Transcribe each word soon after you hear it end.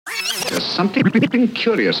There's something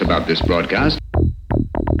curious about this broadcast.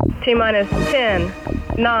 T-minus 10,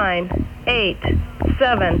 9, 8,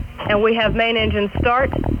 7, and we have main engine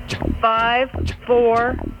start. 5,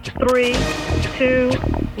 4, 3, 2,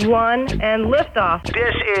 1, and liftoff.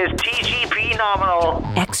 This is TGP nominal.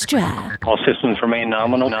 Extra. All systems remain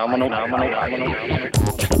nominal.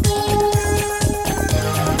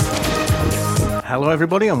 Hello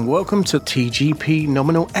everybody and welcome to TGP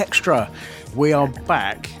Nominal Extra. We are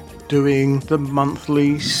back doing the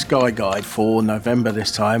monthly Sky Guide for November this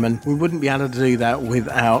time, and we wouldn't be able to do that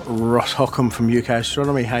without Ross Hockham from UK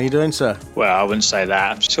Astronomy. How you doing, sir? Well, I wouldn't say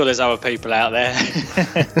that. I'm sure there's other people out there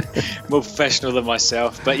more professional than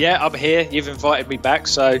myself. But yeah, I'm here. You've invited me back,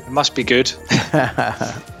 so it must be good.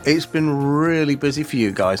 It's been really busy for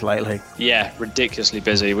you guys lately. Yeah, ridiculously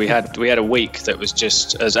busy. We had a week that was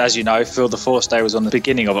just, as you know, Phil the Force Day was on the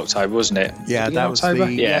beginning of October, wasn't it? Yeah, that was October?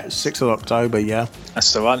 the 6th of October, yeah.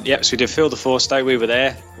 That's the one. Yep, so we did Phil the Force Day. We were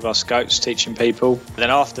there with our scopes teaching people. Then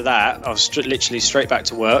after that, I was literally straight back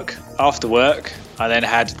to work. After work, I then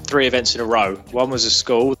had 3 events in a row. One was a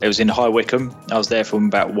school. It was in High Wycombe. I was there from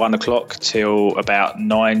about 1 o'clock till about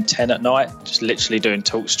 9, 10 at night, just literally doing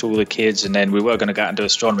talks to all the kids. And then we were going to go out and do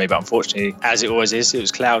astronomy, but unfortunately, as it always is, it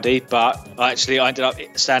was cloudy. But I ended up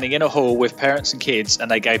standing in a hall with parents and kids,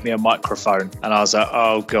 and they gave me a microphone. And I was like,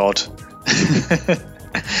 oh, God.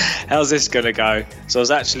 How's this going to go? So I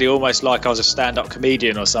was actually almost like I was a stand-up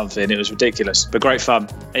comedian or something. It was ridiculous, but great fun.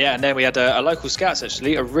 Yeah, and then we had a local scouts,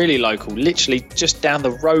 actually, a really local, literally just down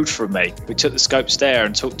the road from me. We took the scopes there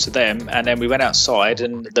and talked to them, and then we went outside,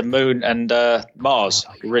 and the moon and Mars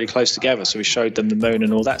were really close together, so we showed them the moon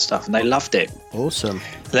and all that stuff, and they loved it. Awesome.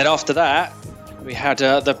 Then after that, we had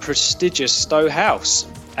the prestigious Stowe House.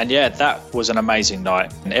 And yeah, that was an amazing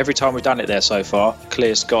night. And every time we've done it there so far,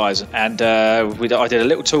 clear skies. And I did a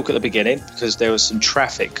little talk at the beginning because there was some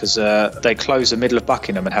traffic because they close the middle of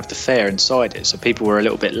Buckingham and have the fair inside it. So people were a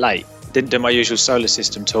little bit late. Didn't do my usual solar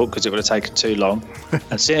system talk because it would have taken too long. And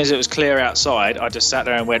as soon as it was clear outside, I just sat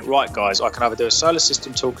there and went, right, guys, I can either do a solar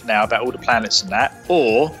system talk now about all the planets and that,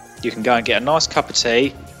 or you can go and get a nice cup of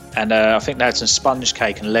tea. And I think they had some sponge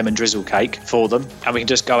cake and lemon drizzle cake for them. And we can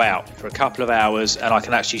just go out for a couple of hours and I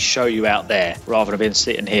can actually show you out there rather than being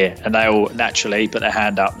sitting here. And they all naturally put their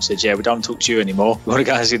hand up and said, yeah, we don't talk to you anymore. We want to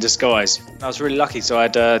go and see the skies. And I was really lucky. So I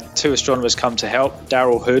had 2 astronomers come to help,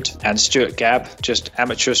 Daryl Hood and Stuart Gabb, just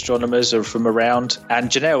amateur astronomers from around. And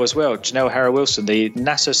Janelle as well, Janelle Harrow-Wilson, the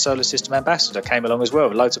NASA Solar System Ambassador, came along as well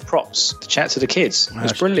with loads of props to chat to the kids. It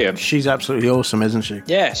was brilliant. She's absolutely awesome, isn't she?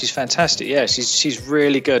 Yeah, she's fantastic. Yeah, she's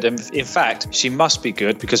really good. And in fact, she must be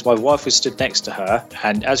good because my wife was stood next to her.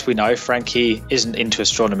 And as we know, Frankie isn't into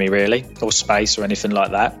astronomy really, or space or anything like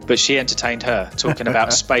that. But she entertained her, talking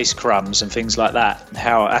about space crumbs and things like that. And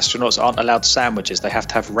how astronauts aren't allowed sandwiches. They have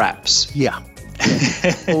to have wraps. Yeah.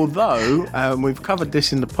 Although, we've covered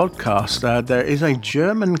this in the podcast, there is a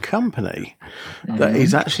German company that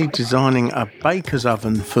is actually designing a baker's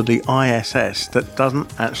oven for the ISS that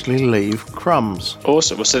doesn't actually leave crumbs.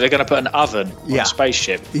 Awesome. Well, so they're going to put an oven on a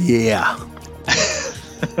spaceship. Yeah.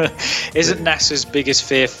 Isn't NASA's biggest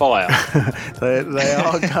fear fire? They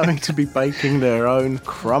are going to be baking their own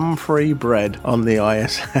crumb-free bread on the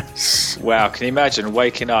ISS. Wow, can you imagine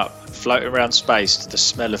waking up, floating around space to the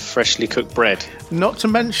smell of freshly cooked bread? Not to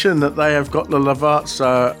mention that they have got the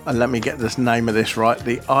Lavazza, and let me get this name of this right,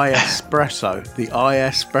 the iEspresso. The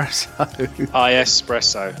iEspresso.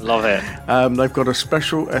 iEspresso, love it. They've got a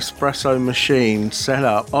special espresso machine set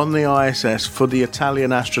up on the ISS for the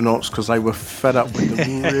Italian astronauts because they were fed up with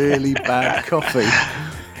the really bad coffee.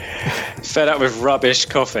 Fed up with rubbish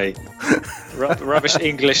coffee. Rubbish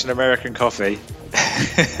English and American coffee.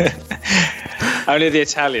 Only the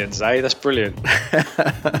Italians, eh? That's brilliant.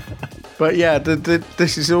 But yeah,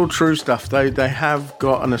 this is all true stuff. They have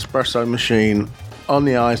got an espresso machine on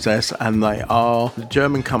the ISS, and they are the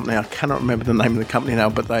German company. I cannot remember the name of the company now,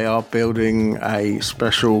 but they are building a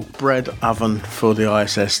special bread oven for the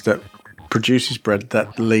ISS that produces bread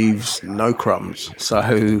that leaves no crumbs. So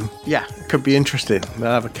yeah, it could be interesting. They'll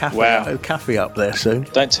have a cafe up there soon.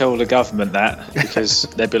 Don't tell the government that, because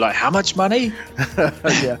they'd be like, how much money?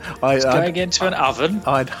 Yeah, it's going into an oven.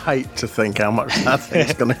 I'd hate to think how much that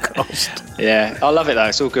thing's going to cost. Yeah, I love it though.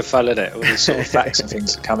 It's all good fun, isn't it? All these sort of facts and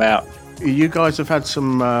things that come out. You guys have had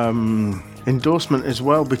some endorsement as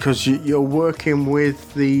well, because you're working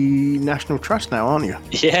with the National Trust now, aren't you?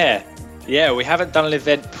 Yeah, we haven't done an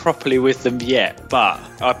event properly with them yet, but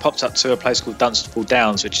I popped up to a place called Dunstable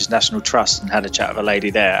Downs, which is National Trust, and had a chat with a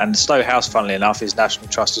lady there. And Stowe House, funnily enough, is National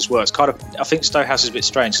Trust as well. It's kind of, I think Stowe House is a bit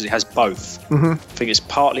strange because it has both. Mm-hmm. I think it's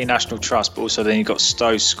partly National Trust, but also then you've got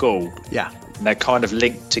Stowe School. Yeah. and they're kind of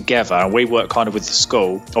linked together. And we work kind of with the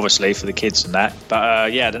school, obviously, for the kids and that.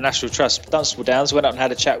 But the National Trust, Dunstable Downs, went up and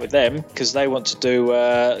had a chat with them because they want to do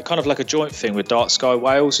kind of like a joint thing with Dark Sky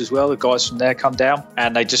Wales as well. The guys from there come down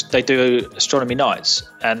and they do astronomy nights,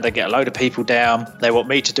 and they get a load of people down. They want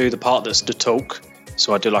me to do the part that's the talk.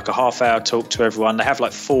 So I do like a half-hour talk to everyone. They have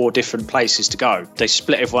like 4 different places to go. They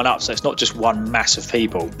split everyone up, so it's not just one mass of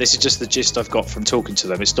people. This is just the gist I've got from talking to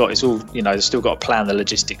them. It's all, they've still got to plan the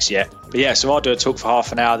logistics yet. But yeah, so I'll do a talk for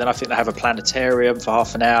half an hour. Then I think they have a planetarium for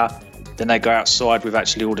half an hour. Then they go outside with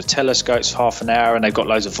actually all the telescopes for half an hour, and they've got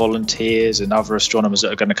loads of volunteers and other astronomers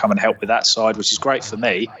that are going to come and help with that side, which is great for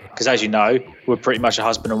me because, as you know, we're pretty much a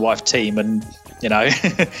husband and wife team, and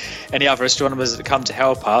any other astronomers that come to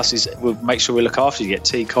help us we'll make sure we look after you. Get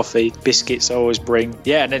tea, coffee, biscuits I always bring.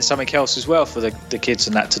 Yeah, and then something else as well for the kids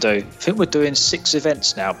and that to do. I think we're doing 6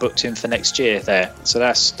 events now booked in for next year there. So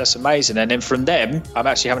that's amazing. And then from them, I'm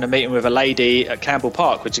actually having a meeting with a lady at Campbell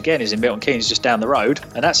Park, which again is in Milton Keynes, just down the road.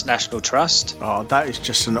 And that's National Trust. Oh, that is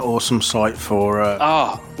just an awesome site for...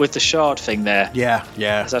 with the shard thing there. Yeah.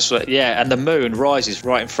 That's what, and the moon rises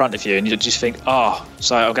right in front of you, and you just think,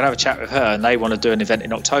 so I'm going to have a chat with her, and they want to do an event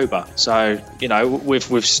in October. So,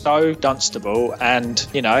 with Stowe, Dunstable, and,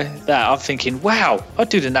 that, I'm thinking, wow, I'd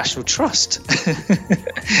do the National Trust.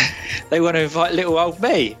 They want to invite little old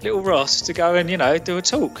me, little Ross, to go and, do a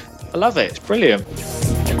talk. I love it. It's brilliant.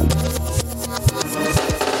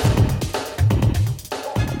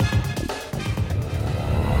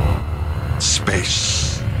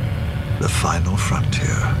 Space, the final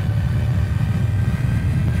frontier.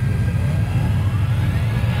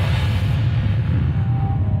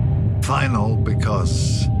 Final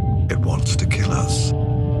because it wants to kill us.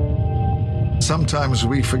 Sometimes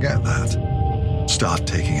we forget that. Start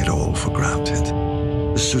taking it all for granted.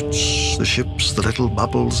 The suits, the ships, the little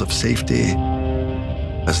bubbles of safety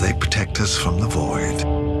as they protect us from the void.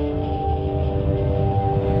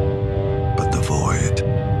 But the void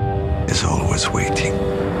is always waiting.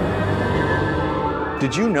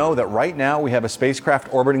 Did you know that right now we have a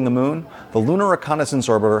spacecraft orbiting the moon? The Lunar Reconnaissance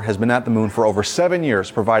Orbiter has been at the moon for over 7 years,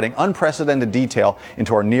 providing unprecedented detail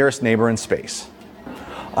into our nearest neighbor in space.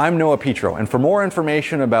 I'm Noah Petro, and for more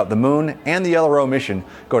information about the moon and the LRO mission,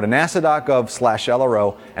 go to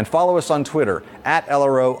nasa.gov/LRO and follow us on Twitter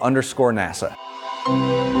 @LRO_NASA.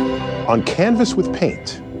 On canvas with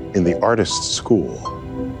paint in the artist's school,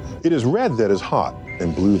 it is red that is hot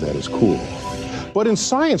and blue that is cool. But in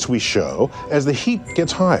science we show, as the heat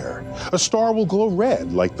gets higher, a star will glow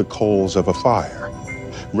red like the coals of a fire.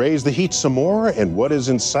 Raise the heat some more, and what is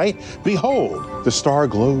in sight? Behold, the star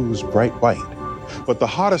glows bright white. But the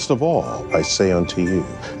hottest of all, I say unto you,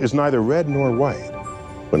 is neither red nor white,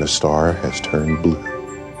 when a star has turned blue.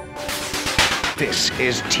 This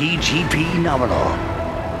is TGP Nominal.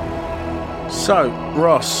 So,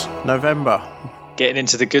 Ross, November. Getting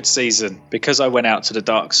into the good season, because I went out to the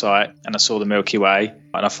dark side and I saw the Milky Way,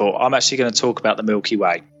 and I thought I'm actually going to talk about the Milky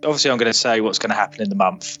Way. Obviously I'm going to say what's going to happen in the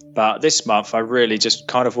month, but this month I really just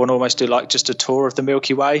kind of want to almost do like just a tour of the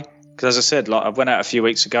Milky Way, because as I said, like I went out a few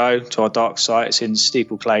weeks ago to our dark site. It's in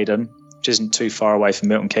Steeple Claydon, which isn't too far away from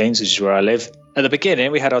Milton Keynes, which is where I live. At the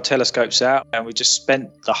beginning, we had our telescopes out and we just spent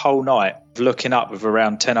the whole night looking up with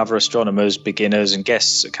around 10 other astronomers, beginners and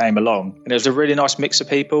guests that came along. And it was a really nice mix of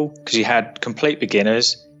people because you had complete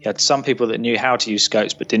beginners, you had some people that knew how to use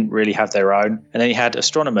scopes but didn't really have their own, and then you had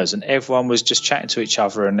astronomers, and everyone was just chatting to each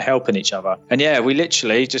other and helping each other. And yeah, we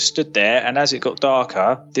literally just stood there, and as it got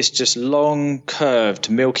darker, this just long curved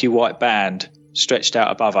milky white band stretched out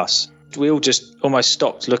above us. We all just almost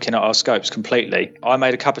stopped looking at our scopes completely. I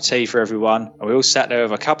made a cup of tea for everyone, and we all sat there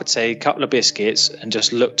with a cup of tea, a couple of biscuits, and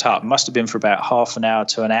just looked up. It must have been for about half an hour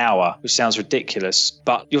to an hour, which sounds ridiculous.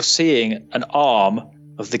 But you're seeing an arm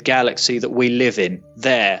of the galaxy that we live in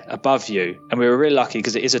there above you. And we were really lucky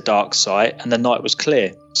because it is a dark site and the night was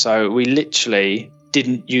clear. So we literally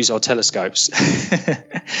didn't use our telescopes.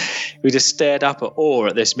 We just stared up at awe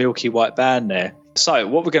at this milky white band there. So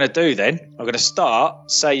what we're going to do then, I'm going to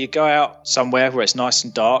start, say you go out somewhere where it's nice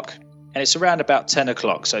and dark, and it's around about 10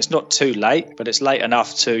 o'clock. So it's not too late, but it's late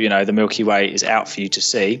enough to, the Milky Way is out for you to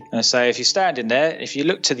see. And so if you're standing there, if you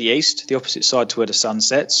look to the east, the opposite side to where the sun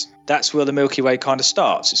sets, that's where the Milky Way kind of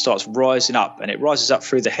starts. It starts rising up, and it rises up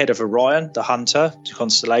through the head of Orion, the Hunter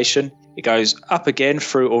constellation. It goes up again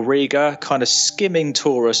through Auriga, kind of skimming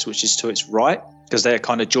Taurus, which is to its right, because they're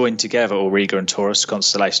kind of joined together, Auriga and Taurus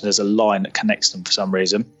constellation. There's a line that connects them for some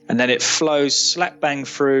reason. And then it flows slap bang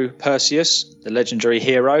through Perseus, the legendary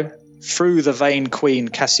hero, through the vain queen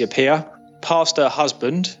Cassiopeia, past her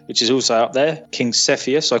husband, which is also up there, King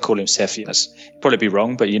Cepheus. I call him Cepheus. Probably be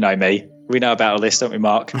wrong, but you know me. We know about all this, don't we,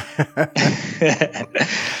 Mark?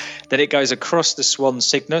 Then it goes across the swan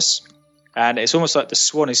Cygnus, and it's almost like the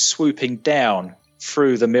swan is swooping down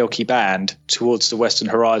through the Milky Band towards the western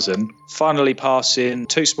horizon, finally passing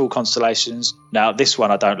 2 small constellations. Now, this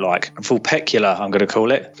one I don't like. Vulpecula, I'm going to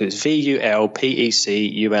call it. It's Vulpecula.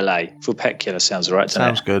 Vulpecula sounds right, doesn't it?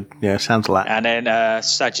 Sounds good. Yeah, sounds Latin. And then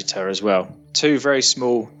Sagitta as well. 2 very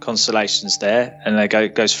small constellations there, and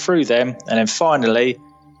it goes through them, and then finally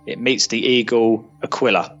it meets the eagle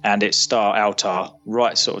Aquila and its star Altar,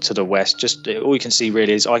 right sort of to the west. Just all you can see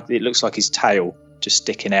really is it looks like his tail just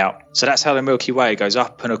sticking out. So that's how the Milky Way goes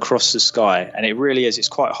up and across the sky, and it really is. It's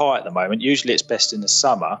quite high at the moment. Usually it's best in the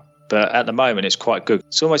summer, but at the moment it's quite good.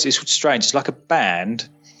 It's strange. It's like a band,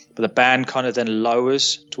 but the band kind of then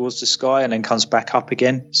lowers towards the sky and then comes back up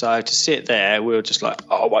again. So to sit there, we were just like,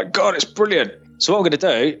 oh my God, it's brilliant. So what I'm going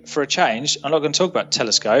to do for a change, I'm not going to talk about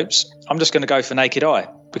telescopes. I'm just going to go for naked eye,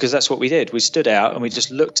 because that's what we did. We stood out and we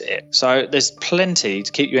just looked at it. So there's plenty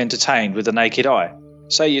to keep you entertained with the naked eye.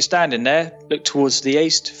 So you're standing there, look towards the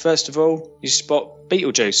east. First of all, you spot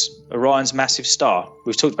Betelgeuse, Orion's massive star.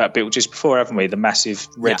 We've talked about Betelgeuse before, haven't we? The massive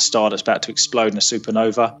red star that's about to explode in a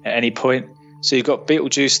supernova at any point. So you've got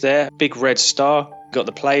Betelgeuse there, big red star. You've got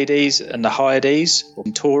the Pleiades and the Hyades, or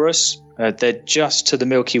Taurus. They're just to the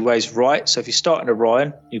Milky Way's right. So if you start in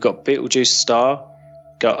Orion, you've got Betelgeuse star,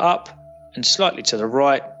 go up and slightly to the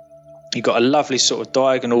right. You've got a lovely sort of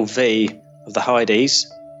diagonal V of the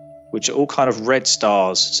Hyades, which are all kind of red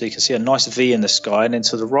stars. So you can see a nice V in the sky, and then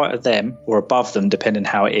to the right of them, or above them, depending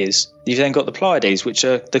how it is, you've then got the Pleiades, which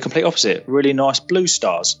are the complete opposite, really nice blue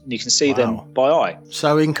stars. And you can see them by eye.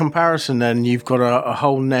 So in comparison then, you've got a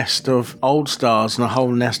whole nest of old stars and a whole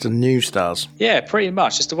nest of new stars. Yeah, pretty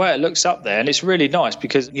much. It's the way it looks up there, and it's really nice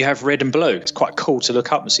because you have red and blue. It's quite cool to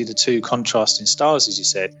look up and see the 2 contrasting stars, as you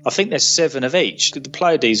said. I think there's 7 of each. The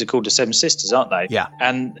Pleiades are called the 7 sisters, aren't they? Yeah.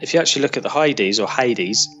 And if you actually look at the Hyades or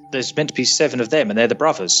Hades, there's meant to be 7 of them, and they're the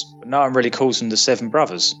brothers. But no one really calls them the 7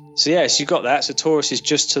 brothers. So yes, you've got that. So Taurus is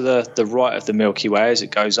just to the right of the Milky Way as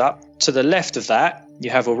it goes up. To the left of that, you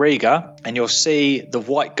have Auriga, and you'll see the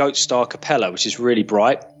white goat star Capella, which is really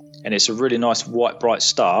bright, and it's a really nice white bright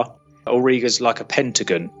star. Auriga's like a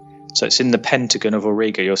pentagon. So it's in the pentagon of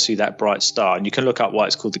Auriga, you'll see that bright star. And you can look up why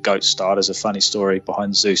it's called the goat star. There's a funny story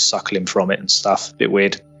behind Zeus suckling from it and stuff. A bit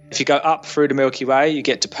weird. If you go up through the Milky Way, you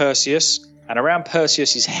get to Perseus. And around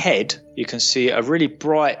Perseus's head, you can see a really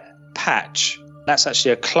bright patch. That's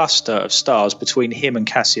actually a cluster of stars between him and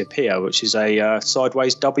Cassiopeia, which is a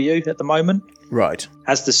sideways W at the moment. Right.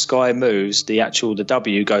 As the sky moves, the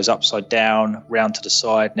W goes upside down, round to the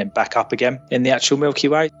side, and then back up again in the actual Milky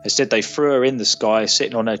Way. Instead, they threw her in the sky,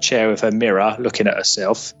 sitting on her chair with her mirror, looking at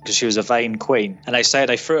herself, because she was a vain queen. And they say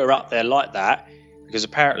they threw her up there like that, because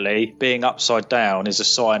apparently being upside down is a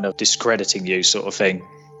sign of discrediting you, sort of thing.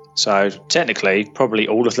 So technically, probably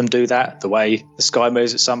all of them do that, the way the sky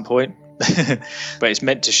moves at some point. But it's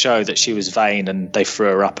meant to show that she was vain, and they threw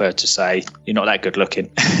her up her to say, you're not that good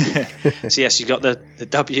looking. So yes, you've got the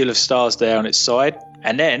W of stars there on its side.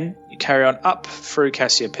 And then you carry on up through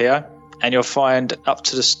Cassiopeia, and you'll find up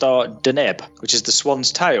to the star Deneb, which is the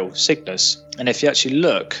swan's tail, Cygnus. And if you actually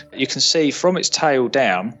look, you can see from its tail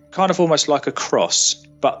down, kind of almost like a cross,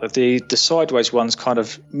 but the sideways ones kind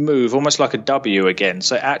of move almost like a W again.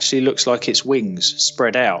 So it actually looks like its wings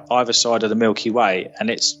spread out either side of the Milky Way, and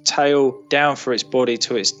its tail down for its body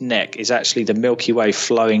to its neck is actually the Milky Way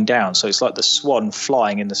flowing down. So it's like the swan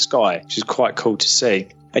flying in the sky, which is quite cool to see.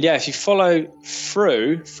 And yeah, if you follow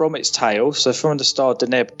through from its tail, so from the star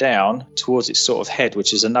Deneb down towards its sort of head,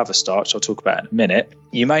 which is another star, which I'll talk about in a minute,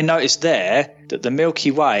 you may notice there that the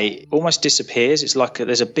Milky Way almost disappears. It's like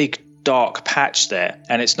there's a big dark patch there,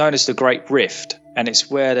 and it's known as the Great Rift. And it's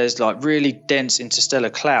where there's like really dense interstellar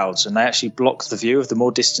clouds, and they actually block the view of the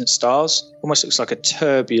more distant stars. Almost looks like a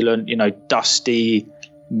turbulent, dusty,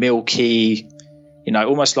 milky,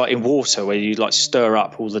 almost like in water where you like stir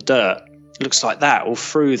up all the dirt. It looks like that all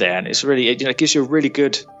through there, and it's really, it gives you a really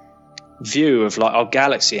good view of like our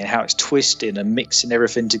galaxy and how it's twisting and mixing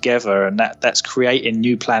everything together, and that's creating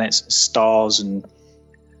new planets and stars and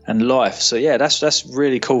life. So yeah, that's a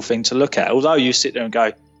really cool thing to look at. Although you sit there and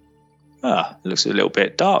go, it looks a little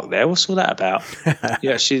bit dark there. What's all that about?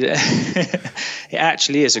 Yeah, it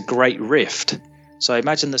actually is a great rift. So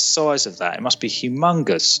imagine the size of that. It must be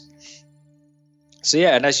humongous. So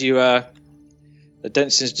yeah, and as you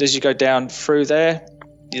go down through there,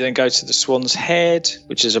 you then go to the Swan's Head,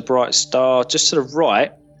 which is a bright star. Just to the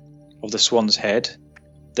right of the Swan's Head,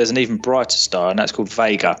 there's an even brighter star, and that's called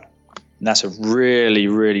Vega. And that's a really,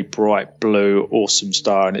 really bright blue, awesome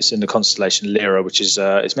star, and it's in the constellation Lyra, which is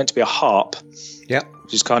it's meant to be a harp. Yeah.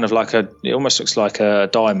 Which is kind of like it almost looks like a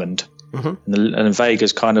diamond. Mm-hmm. And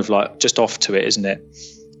Vega's kind of like just off to it, isn't it?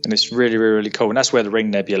 And it's really, really, really cool. And that's where the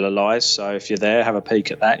Ring Nebula lies. So if you're there, have a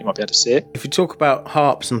peek at that. You might be able to see it. If you talk about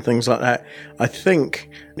harps and things like that, I think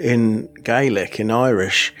in Gaelic, in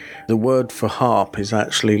Irish, the word for harp is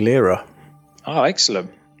actually lyra. Oh,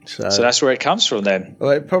 excellent. So that's where it comes from then. Well,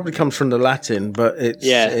 it probably comes from the Latin, but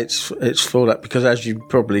it's for that, because as you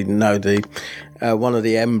probably know, the one of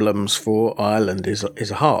the emblems for Ireland is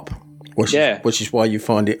a harp. Which is why you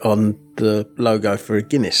find it on the logo for a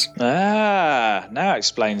Guinness. Ah, now it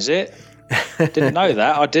explains it. Didn't know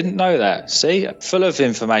that. I didn't know that. See, full of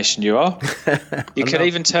information you are. You can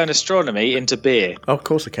even turn astronomy into beer. Oh, of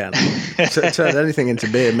course I can. Turn anything into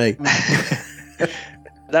beer, me.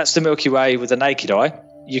 That's the Milky Way with the naked eye.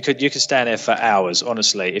 You could stand there for hours,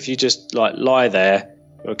 honestly. If you just like lie there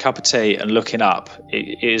with a cup of tea and looking up,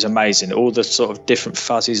 it is amazing. All the sort of different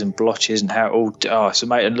fuzzies and blotches and how it all... it's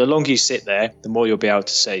amazing. And the longer you sit there, the more you'll be able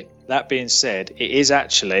to see. That being said, it is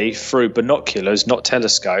actually through binoculars, not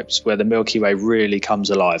telescopes, where the Milky Way really comes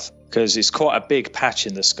alive, because it's quite a big patch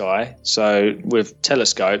in the sky. So with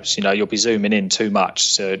telescopes, you'll be zooming in too much.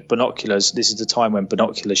 So binoculars, this is the time when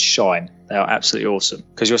binoculars shine. They are absolutely awesome,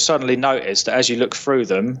 because you'll suddenly notice that as you look through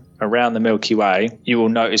them around the Milky Way, you will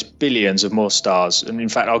notice billions of more stars. And in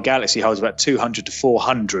fact, our galaxy holds about 200 to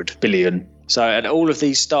 400 billion. So, and all of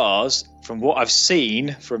these stars, from what I've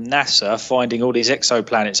seen from NASA finding all these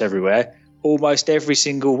exoplanets everywhere, almost every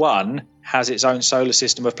single one has its own solar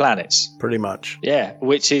system of planets. Pretty much. Yeah,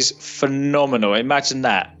 which is phenomenal. Imagine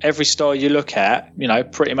that. Every star you look at,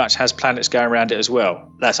 pretty much has planets going around it as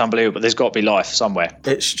well. That's unbelievable. There's got to be life somewhere.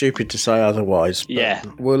 It's stupid to say otherwise. Yeah.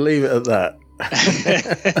 We'll leave it at that.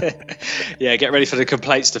 Yeah, get ready for the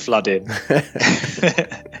complaints to flood in.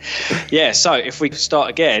 Yeah, so if we start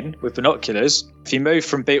again with binoculars, if you move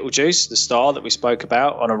from Betelgeuse, the star that we spoke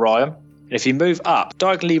about on Orion, and if you move up,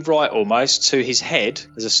 diagonally right almost, to his head,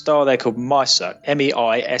 there's a star there called Missa,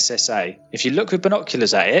 M-E-I-S-S-A. If you look with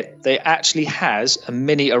binoculars at it, it actually has a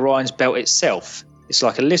mini Orion's belt itself. It's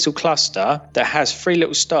like a little cluster that has 3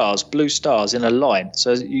 little stars, blue stars, in a line.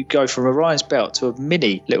 So you go from Orion's belt to a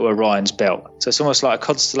mini little Orion's belt. So it's almost like a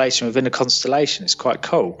constellation within a constellation. It's quite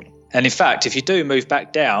cool. And in fact, if you do move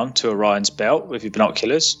back down to Orion's belt with your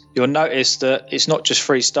binoculars, you'll notice that it's not just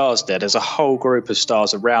 3 stars there. There's a whole group of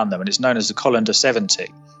stars around them, and it's known as the Colander 70.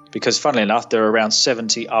 Because funnily enough, there are around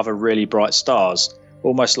 70 other really bright stars,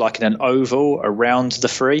 almost like in an oval around the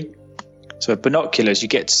 3. So with binoculars, you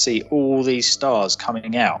get to see all these stars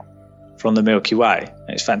coming out from the Milky Way. And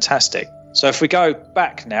it's fantastic. So if we go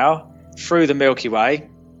back now through the Milky Way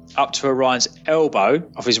up to Orion's elbow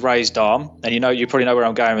of his raised arm, and you probably know where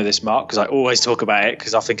I'm going with this, Mark, because I always talk about it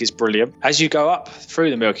because I think it's brilliant. As you go up through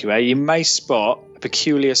the Milky Way, you may spot a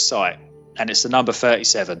peculiar sight, and it's the number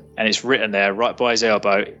 37, and it's written there right by his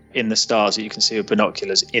elbow in the stars that you can see with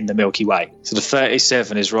binoculars in the Milky Way. So the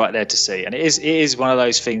 37 is right there to see, and it is one of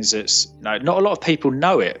those things that's not a lot of people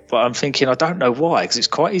know it, but I'm thinking I don't know why, because it's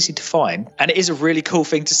quite easy to find, and it is a really cool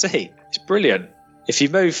thing to see. It's brilliant. If you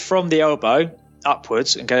move from the elbow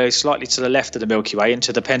upwards and go slightly to the left of the Milky Way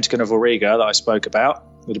into the Pentagon of Auriga that I spoke about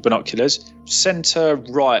with the binoculars, centre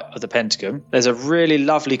right of the Pentagon, there's a really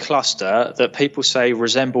lovely cluster that people say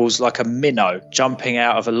resembles like a minnow jumping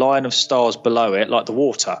out of a line of stars below it, like the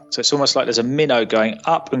water. So it's almost like there's a minnow going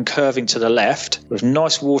up and curving to the left with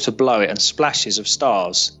nice water below it and splashes of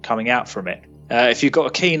stars coming out from it. If you've got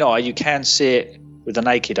a keen eye, you can see it with the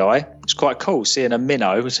naked eye. It's quite cool seeing a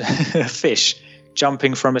minnow, a fish,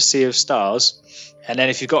 jumping from a sea of stars. And then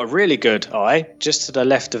if you've got a really good eye, just to the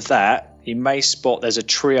left of that, you may spot there's a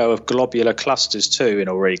trio of globular clusters too in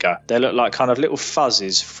Auriga. They look like kind of little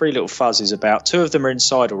fuzzies, 3 little fuzzies about. 2 of them are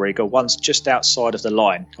inside Auriga, one's just outside of the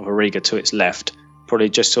line of Auriga to its left, probably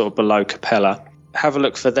just sort of below Capella. Have a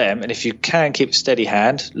look for them, and if you can keep a steady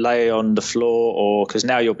hand, lay on the floor, or because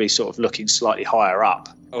now you'll be sort of looking slightly higher up,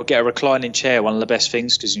 or get a reclining chair, one of the best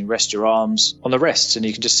things, because you can rest your arms on the rests and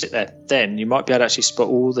you can just sit there. Then you might be able to actually spot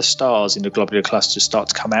all the stars in the globular clusters start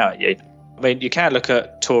to come out at you. I mean, you can look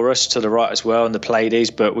at Taurus to the right as well and the Pleiades,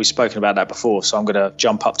 but we've spoken about that before, so I'm going to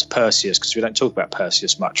jump up to Perseus because we don't talk about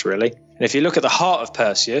Perseus much, really. And if you look at the heart of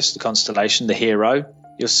Perseus, the constellation, the hero,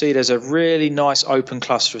 you'll see there's a really nice open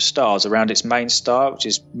cluster of stars around its main star, which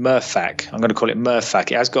is Mirphak. I'm going to call it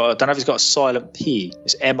Mirphak. It has got, I don't know if it's got a silent P.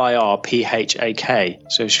 It's M-I-R-P-H-A-K.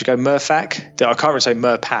 So should we go Mirphak? I can't really say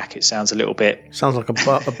Mirpak. It sounds a little bit... Sounds like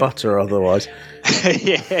a butter otherwise.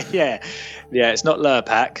 Yeah, it's not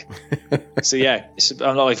Lurpak. So yeah,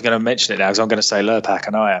 I'm not even going to mention it now because I'm going to say Lurpak,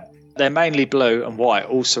 and I am. They're mainly blue and white,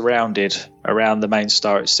 all surrounded around the main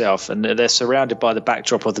star itself, and they're surrounded by the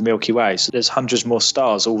backdrop of the Milky Way. So there's hundreds more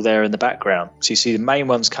stars all there in the background. So you see the main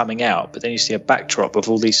ones coming out, but then you see a backdrop of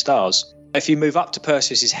all these stars. If you move up to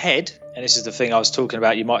Perseus's head, and this is the thing I was talking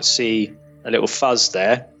about, you might see a little fuzz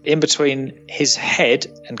there. In between his head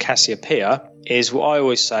and Cassiopeia is what I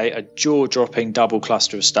always say a jaw-dropping double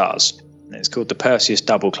cluster of stars. And it's called the Perseus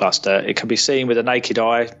double cluster. It can be seen with the naked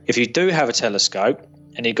eye. If you do have a telescope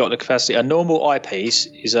and you've got the capacity, a normal eyepiece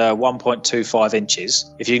is 1.25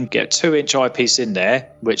 inches. If you can get a 2-inch eyepiece in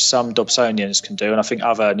there, which some Dobsonians can do, and I think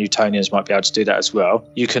other Newtonians might be able to do that as well,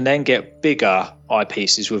 you can then get bigger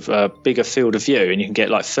eyepieces with a bigger field of view, and you can get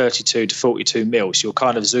like 32 to 42 mil, so you'll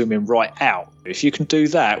kind of zoom in right out. If you can do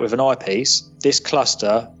that with an eyepiece, this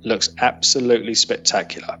cluster looks absolutely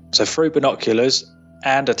spectacular. So through binoculars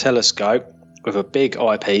and a telescope with a big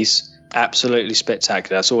eyepiece, absolutely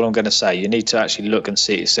spectacular. That's all I'm going to say. You need to actually look and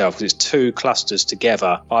see it yourself, because it's two clusters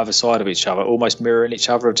together either side of each other, almost mirroring each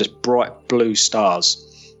other, of just bright blue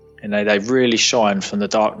stars. And they really shine from the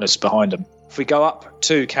darkness behind them. If we go up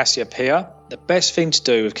to Cassiopeia, the best thing to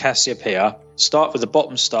do with Cassiopeia, start with the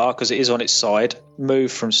bottom star because it is on its side,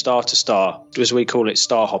 move from star to star, as we call it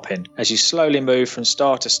star hopping. As you slowly move from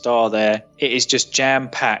star to star there, it is just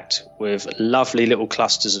jam-packed with lovely little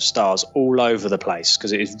clusters of stars all over the place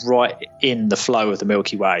because it is right in the flow of the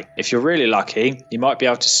Milky Way. If you're really lucky, you might be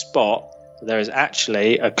able to spot there is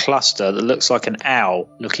actually a cluster that looks like an owl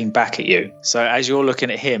looking back at you. So as you're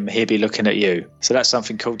looking at him, he'll be looking at you. So that's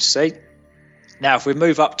something cool to see. Now, if we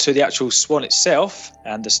move up to the actual swan itself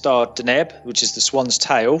and the star Deneb, which is the swan's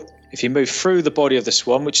tail, if you move through the body of the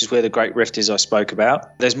swan, which is where the Great Rift is I spoke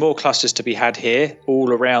about, there's more clusters to be had here,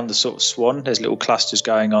 all around the sort of swan. There's little clusters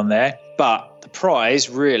going on there. But the prize,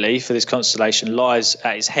 really, for this constellation lies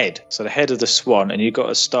at its head. So the head of the swan, and you've got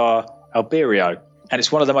a star Alberio. And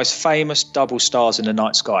it's one of the most famous double stars in the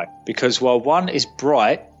night sky, because while one is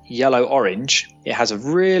bright yellow-orange, it has a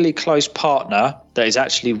really close partner that is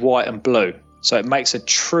actually white and blue. So it makes a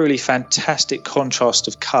truly fantastic contrast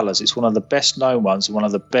of colours. It's one of the best known ones and one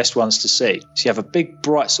of the best ones to see. So you have a big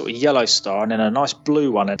bright sort of yellow star and then a nice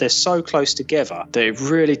blue one, and they're so close together that it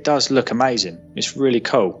really does look amazing. It's really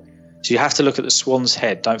cool. So you have to look at the swan's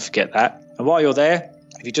head, don't forget that. And while you're there,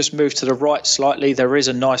 if you just move to the right slightly, there is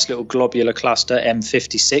a nice little globular cluster,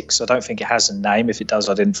 M56. I don't think it has a name. If it does,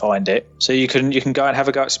 I didn't find it. So you can go and have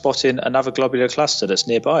a go at spotting another globular cluster that's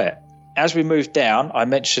nearby it. As we move down, I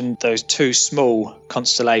mentioned those two small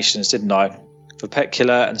constellations, didn't I?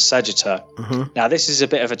 Vulpecula and Sagitta. Mm-hmm. Now, this is a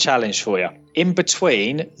bit of a challenge for you. In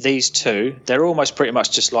between these two, they're almost pretty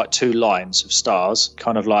much just like two lines of stars,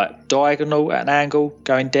 kind of like diagonal at an angle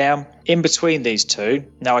going down. In between these two,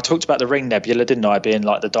 now I talked about the Ring Nebula, didn't I, being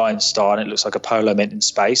like the dying star, and it looks like a polar mint in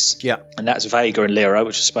space. Yeah. And that's Vega and Lyra,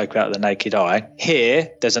 which I spoke about with the naked eye.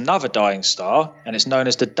 Here, there's another dying star, and it's known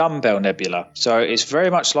as the Dumbbell Nebula. So it's very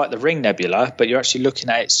much like the Ring Nebula, but you're actually looking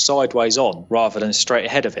at it sideways on rather than straight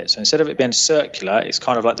ahead of it. So instead of it being circular, it's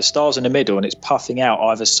kind of like the stars in the middle, and it's puffing out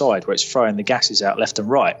either side where it's throwing the gases out left and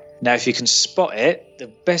right. Now, if you can spot it, the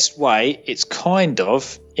best way, it's kind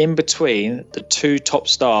of in between the two top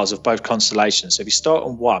stars of both constellations. So if you start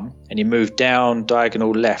on one and you move down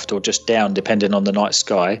diagonal left or just down, depending on the night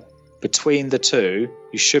sky, between the two,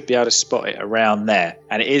 you should be able to spot it around there.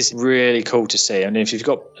 And it is really cool to see. And if you've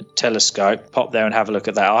got a telescope, pop there and have a look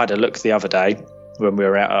at that. I had a look the other day when we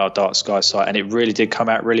were at our dark sky site, and it really did come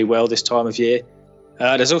out really well this time of year.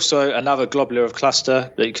 There's also another globular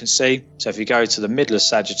cluster that you can see. So if you go to the middle of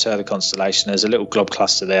Sagitta, the constellation, there's a little glob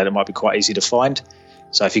cluster there that might be quite easy to find.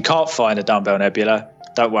 So if you can't find a Dumbbell Nebula,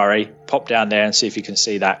 don't worry, pop down there and see if you can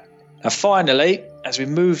see that. And finally, as we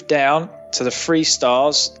move down to the three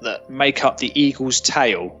stars that make up the eagle's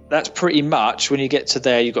tail, that's pretty much, when you get to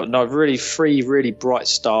there, you've got three really bright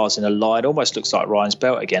stars in a line. Almost looks like Ryan's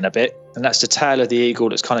belt again a bit. And that's the tail of the eagle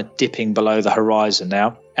that's kind of dipping below the horizon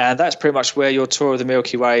now. And that's pretty much where your tour of the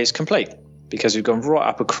Milky Way is complete, because we've gone right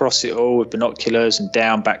up across it all with binoculars and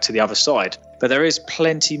down back to the other side. But there is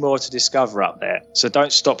plenty more to discover up there. So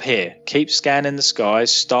don't stop here. Keep scanning the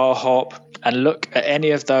skies, star hop, and look at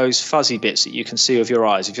any of those fuzzy bits that you can see with your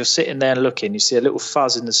eyes. If you're sitting there and looking, you see a little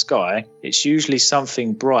fuzz in the sky, it's usually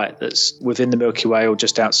something bright that's within the Milky Way or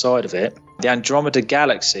just outside of it. The Andromeda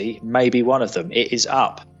Galaxy may be one of them. It is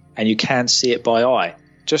up, and you can see it by eye.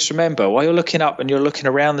 Just remember, while you're looking up and you're looking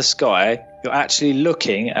around the sky, you're actually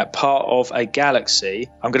looking at part of a galaxy,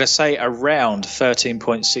 I'm going to say around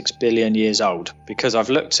 13.6 billion years old, because I've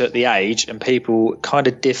looked at the age and people kind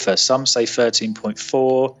of differ. Some say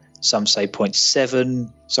 13.4, some say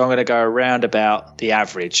 0.7. So I'm going to go around about the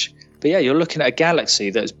average. But yeah, you're looking at a galaxy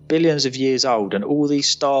that's billions of years old and all these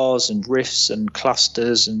stars and rifts and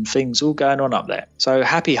clusters and things all going on up there. So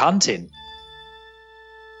happy hunting.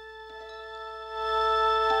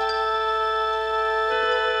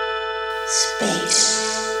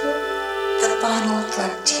 Space, the final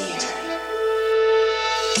frontier.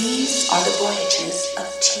 These are the voyages of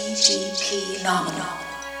TGP Nominal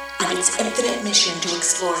and its infinite mission to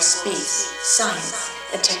explore space, science,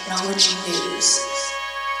 and technology news.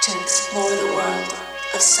 To explore the world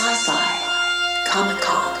of sci-fi,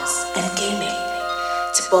 Comic-Cons, and gaming.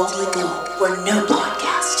 To boldly go where no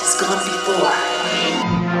podcast has gone before.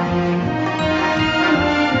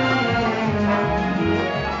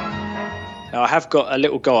 Now, I have got a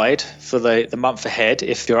little guide for the month ahead,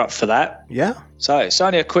 if you're up for that. Yeah. So it's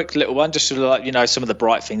only a quick little one, just to let you know some of the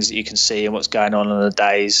bright things that you can see and what's going on the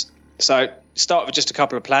days. So start with just a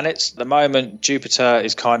couple of planets. At the moment, Jupiter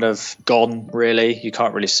is kind of gone, really. You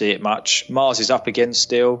can't really see it much. Mars is up again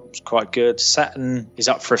still. It's quite good. Saturn is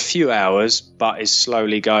up for a few hours, but is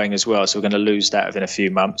slowly going as well. So we're going to lose that within a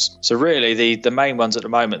few months. So really, the main ones at the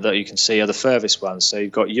moment that you can see are the furthest ones. So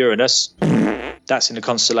you've got Uranus. That's in the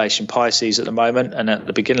constellation Pisces at the moment, and at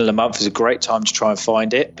the beginning of the month is a great time to try and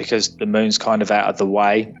find it because the moon's kind of out of the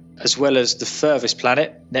way, as well as the furthest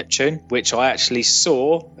planet, Neptune, which I actually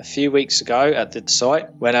saw a few weeks ago at the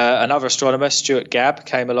site when another astronomer, Stuart Gabb,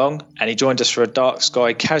 came along and he joined us for a dark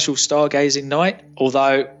sky casual stargazing night,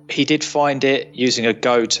 although he did find it using a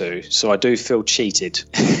go-to, so I do feel cheated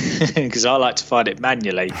because I like to find it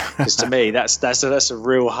manually, because to me that's a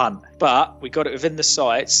real hunt. But we got it within the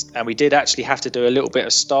sites, and we did actually have to do a little bit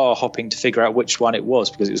of star hopping to figure out which one it was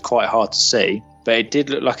because it was quite hard to see. But it did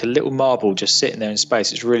look like a little marble just sitting there in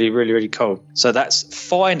space. It's really, really, really cool. So that's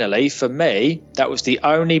finally, for me, that was the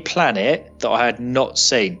only planet that I had not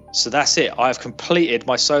seen. So that's it. I've completed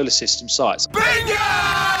my solar system sites. Bingo!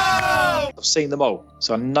 I've seen them all.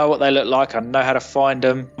 So I know what they look like. I know how to find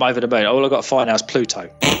them. I'm over the moon. All I've got to find now is Pluto.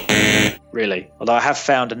 Really. Although I have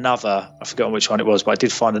found another, I've forgotten which one it was, but I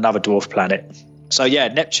did find another dwarf planet. So yeah,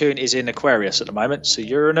 Neptune is in Aquarius at the moment. So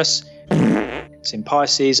Uranus, it's in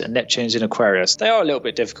Pisces, and Neptune's in Aquarius. They are a little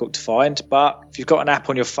bit difficult to find, but if you've got an app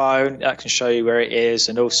on your phone, that can show you where it is,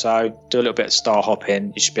 and also do a little bit of star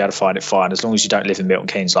hopping. You should be able to find it fine, as long as you don't live in Milton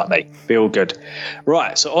Keynes like me. Be all good.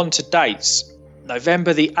 Right, so on to dates.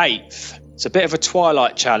 November the 8th. It's a bit of a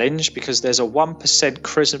twilight challenge because there's a 1%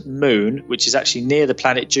 crescent moon, which is actually near the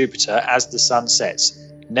planet Jupiter as the sun sets.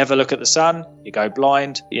 Never look at the sun, you go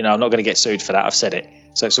blind. You know, I'm not going to get sued for that, I've said it.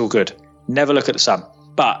 So it's all good. Never look at the sun.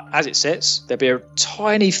 But as it sets, there'll be a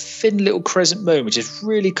tiny, thin little crescent moon, which is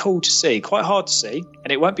really cool to see, quite hard to see.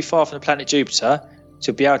 And it won't be far from the planet Jupiter,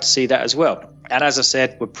 so you'll be able to see that as well. And as I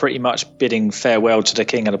said, we're pretty much bidding farewell to the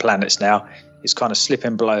king of the planets now. It's kind of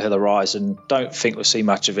slipping below the horizon. Don't think we'll see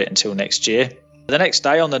much of it until next year. The next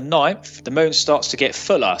day, on the 9th, the moon starts to get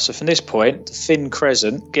fuller. So from this point, the thin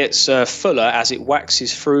crescent gets fuller as it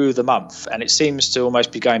waxes through the month. And it seems to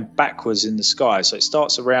almost be going backwards in the sky. So it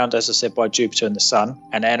starts around, as I said, by Jupiter and the sun.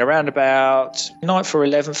 And then around about 9th or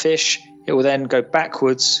 11th-ish, it will then go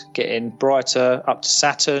backwards, getting brighter up to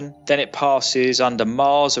Saturn. Then it passes under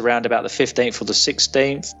Mars around about the 15th or the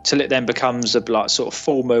 16th, till it then becomes a sort of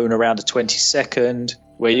full moon around the 22nd,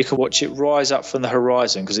 where you can watch it rise up from the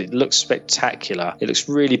horizon because it looks spectacular. It looks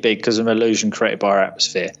really big because of an illusion created by our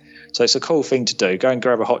atmosphere. So it's a cool thing to do. Go and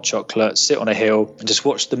grab a hot chocolate, sit on a hill, and just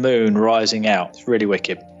watch the moon rising out. It's really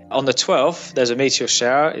wicked. On the 12th, there's a meteor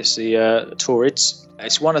shower. It's the Taurids.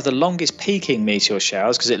 It's one of the longest peaking meteor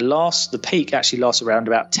showers because the peak actually lasts around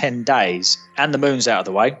about 10 days, and the moon's out of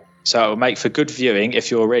the way. So it will make for good viewing if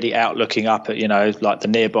you're already out looking up at, like the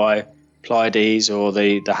nearby Pleiades or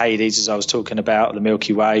the Hyades, as I was talking about, the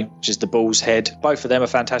Milky Way, which is the Bull's Head. Both of them are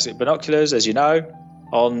fantastic binoculars, as you know.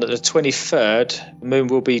 On the 23rd, the moon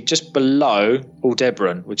will be just below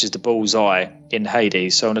Aldebaran, which is the Bull's Eye in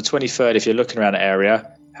Hades. So on the 23rd, if you're looking around the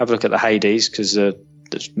area, have a look at the Hades because the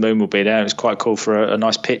moon will be there. It's quite cool for a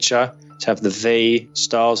nice picture to have the V,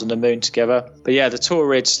 stars and the moon together. But yeah, the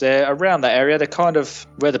Taurids, they're around that area. They're kind of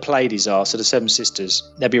where the Pleiades are, so the Seven Sisters.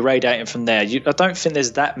 They'll be radiating from there. I don't think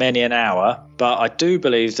there's that many an hour, but I do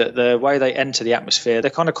believe that the way they enter the atmosphere,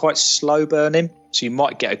 they're kind of quite slow burning. So you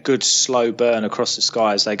might get a good slow burn across the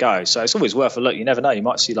sky as they go. So it's always worth a look. You never know. You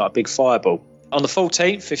might see like a big fireball. On the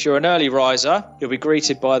 14th, if you're an early riser, you'll be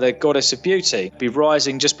greeted by the goddess of beauty. It'll be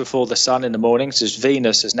rising just before the sun in the morning, since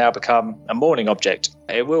Venus has now become a morning object.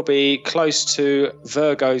 It will be close to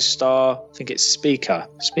Virgo's star, I think it's Spica.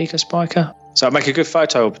 So it'll make a good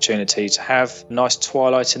photo opportunity to have nice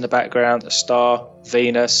twilight in the background, a star,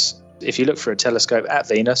 Venus, If you look for a telescope at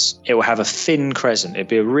Venus, it will have a thin crescent. It'll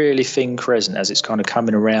be a really thin crescent as it's kind of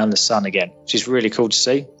coming around the sun again, which is really cool to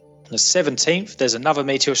see. On the 17th, there's another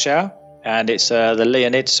meteor shower, and it's the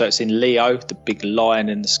Leonid, so it's in Leo, the big lion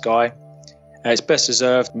in the sky. It's best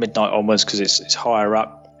observed midnight onwards because it's higher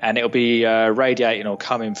up. And it'll be radiating or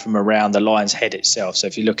coming from around the lion's head itself. So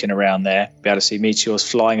if you're looking around there, you'll be able to see meteors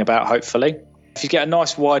flying about, hopefully. If you get a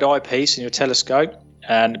nice wide eyepiece in your telescope,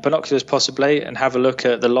 and binoculars possibly, and have a look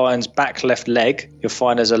at the lion's back left leg, you'll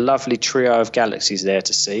find there's a lovely trio of galaxies there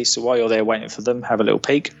to see. So while you're there waiting for them, have a little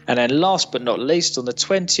peek. And then last but not least, on the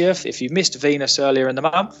 20th, if you missed Venus earlier in the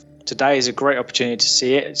month, today is a great opportunity to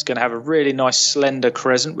see it. It's going to have a really nice slender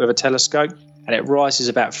crescent with a telescope. And it rises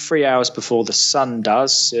about 3 hours before the sun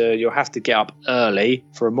does. So you'll have to get up early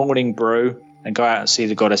for a morning brew and go out and see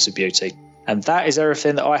the Goddess of Beauty. And that is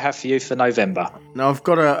everything that I have for you for November. Now, I've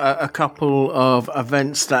got a couple of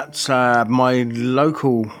events that my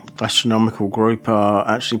local astronomical group are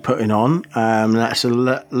actually putting on. That's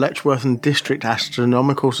the Letchworth and District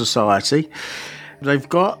Astronomical Society. They've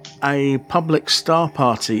got a public star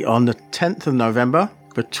party on the 10th of November.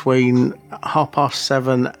 Between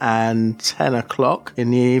 7:30 and 10 o'clock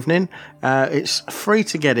in the evening. It's free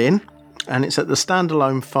to get in, and it's at the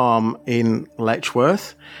standalone farm in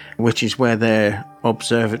Letchworth, which is where their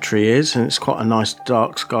observatory is, and it's quite a nice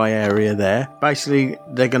dark sky area there. Basically,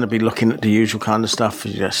 they're going to be looking at the usual kind of stuff,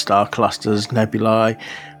 star clusters, nebulae,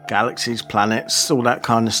 galaxies, planets, all that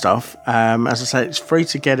kind of stuff. As I say, it's free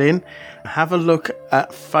to get in. Have a look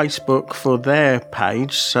at Facebook for their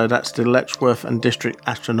page. So that's the Letchworth and District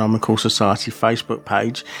Astronomical Society Facebook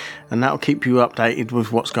page. And that'll keep you updated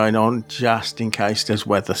with what's going on, just in case there's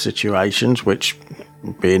weather situations, which,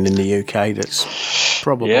 being in the UK, that's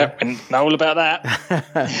probably. Yeah, and know all about that.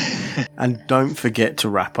 And don't forget to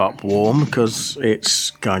wrap up warm, because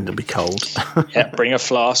it's going to be cold. Yeah, bring a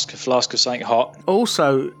flask of something hot.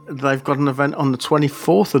 Also, they've got an event on the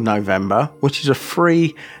 24th of November, which is a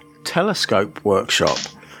free telescope workshop.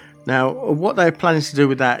 Now, what they're planning to do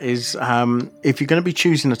with that is, if you're going to be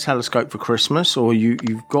choosing a telescope for Christmas, or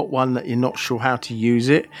you've got one that you're not sure how to use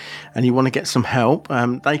it and you want to get some help,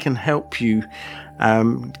 they can help you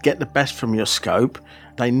get the best from your scope.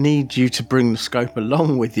 They need you to bring the scope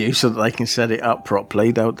along with you so that they can set it up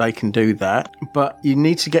properly. They can do that. But you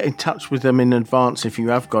need to get in touch with them in advance if you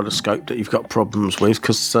have got a scope that you've got problems with,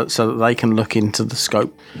 so that they can look into the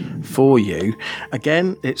scope for you.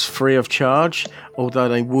 Again, it's free of charge, although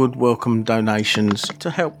they would welcome donations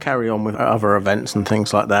to help carry on with other events and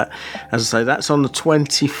things like that. As I say, that's on the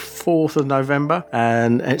 24th of November,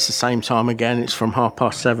 and it's the same time again. It's from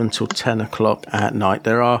 7:30 till 10 o'clock at night.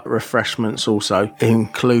 There are refreshments also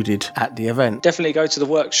included at the event. Definitely go to the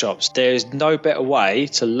workshops. There's no better way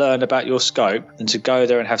to learn about your scope than to go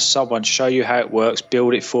there and have someone show you how it works,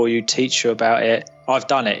 build it for you, teach you about it. I've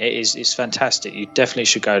done it. It's fantastic. You definitely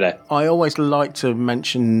should go there. I always like to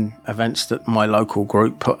mention events that my local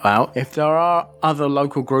group put out. If there are other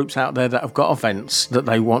local groups out there that have got events that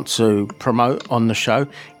they want to promote on the show,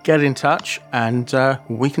 get in touch and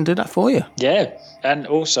we can do that for you. Yeah. And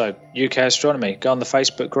also, UK Astronomy, go on the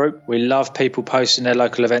Facebook group. We love people posting their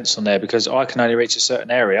local events on there, because I can only reach a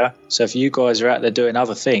certain area. So if you guys are out there doing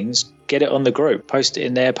other things, get it on the group. Post it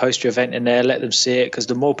in there, post your event in there, let them see it, because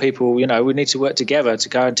the more people, we need to work together to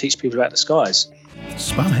go and teach people about the skies.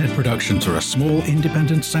 Spamhead Productions are a small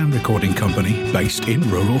independent sound recording company based in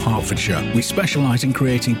rural Hertfordshire. We specialise in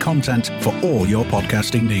creating content for all your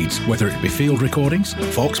podcasting needs, whether it be field recordings,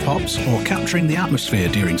 vox pops, or capturing the atmosphere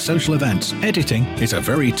during social events. Editing is a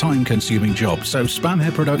very time-consuming job, so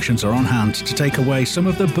Spamhead Productions are on hand to take away some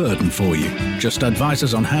of the burden for you. Just advise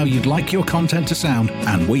us on how you'd like your content to sound,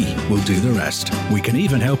 and we will do the rest. We can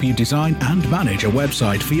even help you design and manage a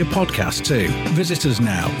website for your podcast too. Visit us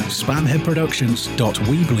now,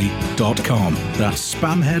 spamheadproductions.weebly.com. That's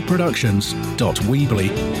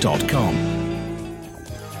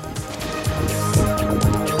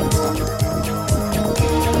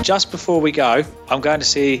spamheadproductions.weebly.com. Just before we go, I'm going to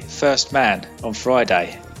see First Man on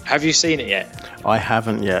Friday. Have you seen it yet? I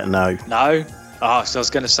haven't yet, no. No? Oh, so I was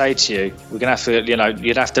going to say to you, we're going to have to,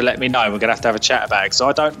 you'd have to let me know. We're going to have a chat about it, because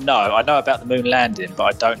I don't know. I know about the moon landing, but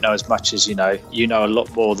I don't know as much as, you know a lot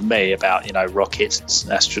more than me about, rockets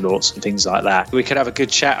and astronauts and things like that. We could have a good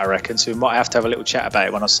chat, I reckon, so we might have to have a little chat about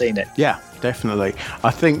it when I've seen it. Yeah, definitely. I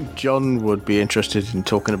think John would be interested in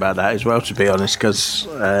talking about that as well, to be honest, because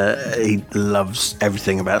he loves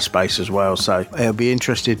everything about space as well. So he'll be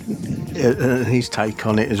interested in his take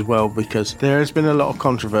on it as well, because there has been a lot of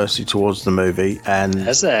controversy towards the movie. And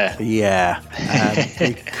has there? Yeah,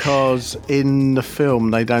 because in the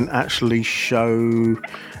film they don't actually show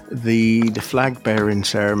the flag bearing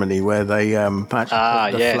ceremony where they actually put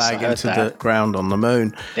the flag into the ground on the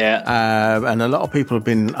moon. Yeah. And a lot of people have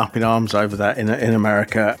been up in arms over that in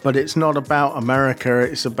America. But it's not about America.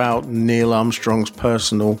 It's about Neil Armstrong's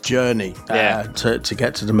personal journey to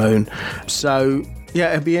get to the moon. So,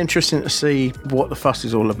 yeah, it'd be interesting to see what the fuss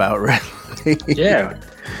is all about, really. Yeah.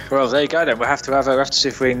 Well, there you go then. We'll have to see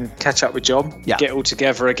if we can catch up with John, get all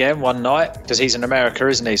together again one night, because he's in America,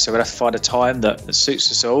 isn't he? So we'll have to find a time that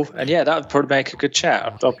suits us all. And yeah, that would probably make a good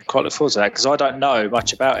chat. I'll quite look forward to that, because I don't know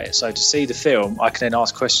much about it. So to see the film, I can then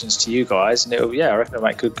ask questions to you guys, and I reckon it'll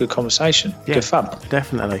make good conversation. Yeah, good fun.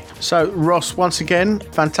 Definitely. So Ross, once again,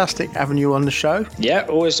 fantastic having you on the show. Yeah,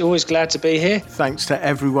 always glad to be here. Thanks to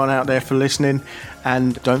everyone out there for listening,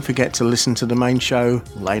 and don't forget to listen to the main show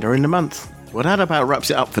later in the month. Well, that about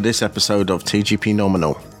wraps it up for this episode of TGP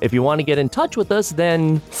Nominal. If you want to get in touch with us,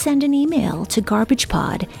 then send an email to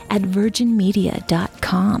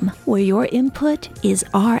garbagepod@virginmedia.com, where your input is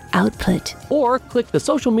our output. Or click the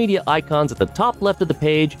social media icons at the top left of the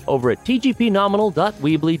page over at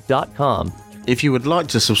tgpnominal.weebly.com. If you would like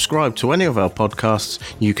to subscribe to any of our podcasts,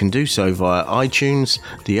 you can do so via iTunes,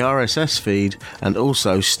 the RSS feed, and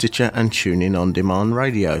also Stitcher and TuneIn On Demand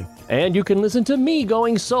Radio. And you can listen to me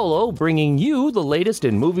going solo, bringing you the latest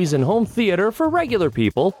in movies and home theater for regular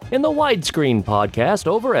people in the Widescreen podcast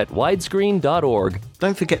over at widescreen.org.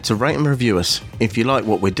 Don't forget to rate and review us. If you like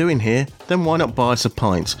what we're doing here, then why not buy us a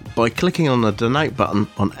pint by clicking on the donate button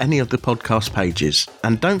on any of the podcast pages.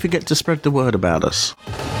 And don't forget to spread the word about us.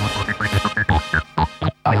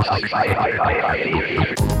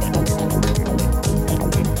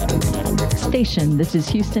 Station, this is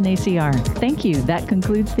Houston ACR. Thank you. That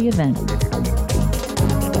concludes the event.